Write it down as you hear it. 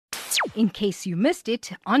in case you missed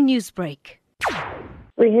it on Newsbreak.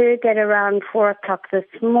 We heard that around 4 o'clock this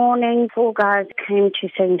morning, 4 guys came to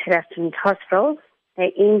St Augustines Hospital.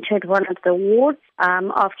 They entered one of the wards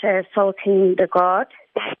after assaulting the guard.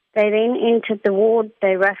 They then entered the ward.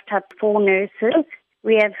 They roughed up 4 nurses.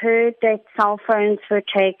 We have heard that cell phones were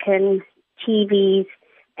taken, TVs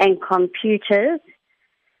and computers.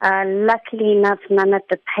 Luckily enough, none of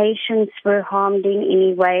the patients were harmed in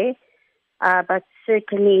any way, but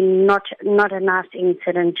certainly not a nice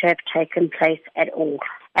incident to have taken place at all.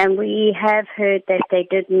 And we have heard that they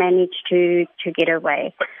did manage to get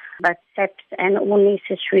away. But SAPS and all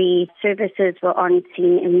necessary services were on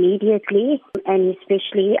scene immediately, and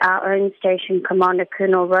especially our own station commander,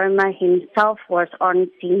 Colonel Roma himself, was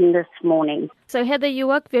on scene this morning. So Heather, you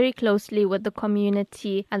work very closely with the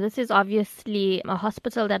community, and this is obviously a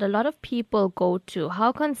hospital that a lot of people go to.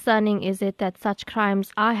 How concerning is it that such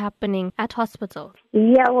crimes are happening at hospitals?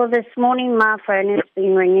 Yeah, well, this morning my phone has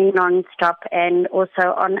been ringing non-stop, and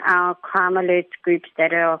also on our crime alerts groups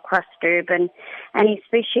that are across Durban, and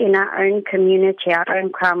especially in our own community, our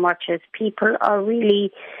own crime watchers. People are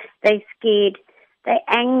really, they're scared. They're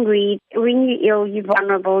angry. When you're ill, you're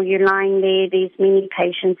vulnerable, you're lying there. There's many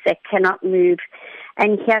patients that cannot move.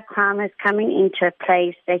 And here crime is coming into a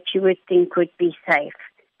place that you would think would be safe.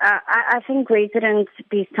 I think residents,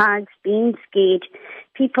 besides being scared,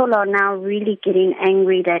 people are now really getting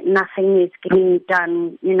angry that nothing is getting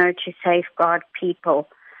done, to safeguard people.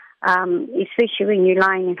 Especially when you're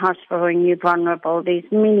lying in hospital and you're vulnerable. There's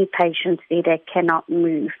many patients there that cannot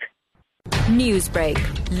move. Newsbreak,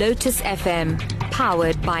 Lotus FM,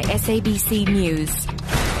 powered by SABC News.